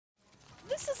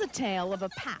This is a tale of a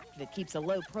pack that keeps a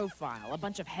low profile, a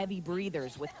bunch of heavy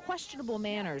breathers with questionable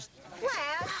manners.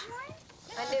 Flash!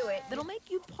 I knew it. That'll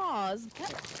make you pause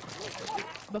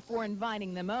before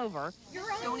inviting them over.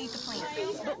 Don't eat the plant.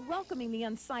 But welcoming the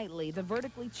unsightly, the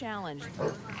vertically challenged,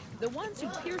 the ones who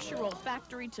pierce your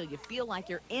olfactory till you feel like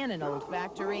you're in an old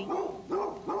factory,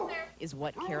 is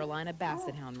what Carolina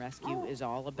Basset Hound Rescue is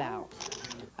all about.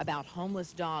 About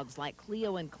homeless dogs like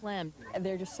Cleo and Clem.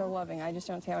 They're just so loving. I just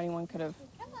don't see how anyone could have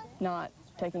not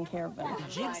taken care of them.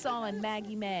 Jigsaw and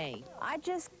Maggie May. I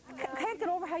just can't get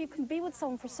over how you can be with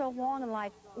someone for so long and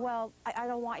like, well, I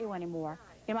don't want you anymore.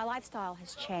 You know, my lifestyle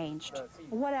has changed.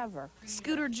 Whatever.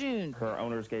 Scooter June. Her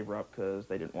owners gave her up because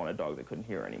they didn't want a dog that couldn't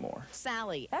hear anymore.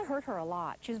 Sally. That hurt her a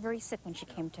lot. She was very sick when she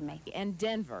came to me. And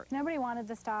Denver. Nobody wanted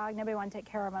this dog. Nobody wanted to take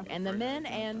care of him. And the men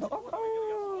and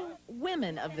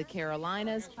women of the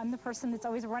Carolinas. I'm the person that's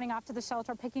always running off to the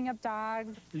shelter, picking up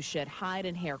dogs. Who shed hide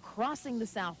and hair crossing the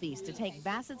southeast to take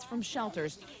Bassets from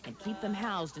shelters and keep them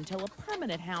housed until a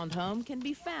permanent hound home can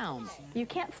be found. You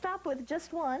can't stop with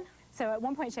just one. So at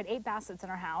one point she had 8 Bassets in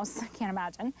her house. Can't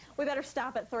imagine. We better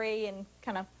stop at 3 and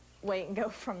kind of wait and go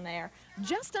from there.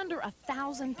 Just under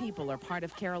 1,000 people are part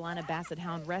of Carolina Basset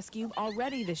Hound Rescue.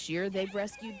 Already this year, they've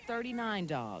rescued 39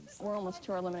 dogs. We're almost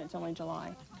to our limit. It's only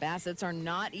July. Bassets are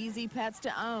not easy pets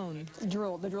to own.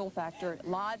 Drool, the drool factor,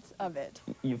 lots of it.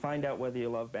 You find out whether you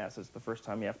love Bassets the first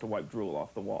time you have to wipe drool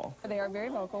off the wall. They are very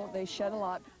vocal. They shed a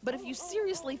lot. But if you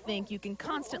seriously think you can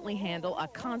constantly handle a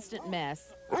constant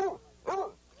mess,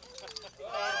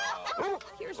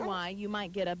 here's why you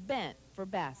might get a bent for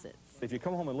Bassets. If you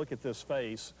come home and look at this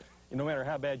face, no matter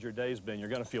how bad your day's been, you're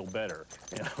going to feel better.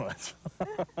 You know,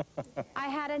 I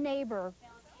had a neighbor,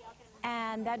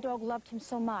 and that dog loved him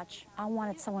so much. I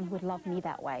wanted someone who would love me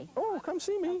that way. Oh, come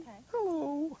see me. Okay.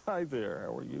 Hello. Hi there.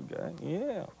 How are you, guy?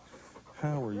 Yeah.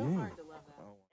 How are you?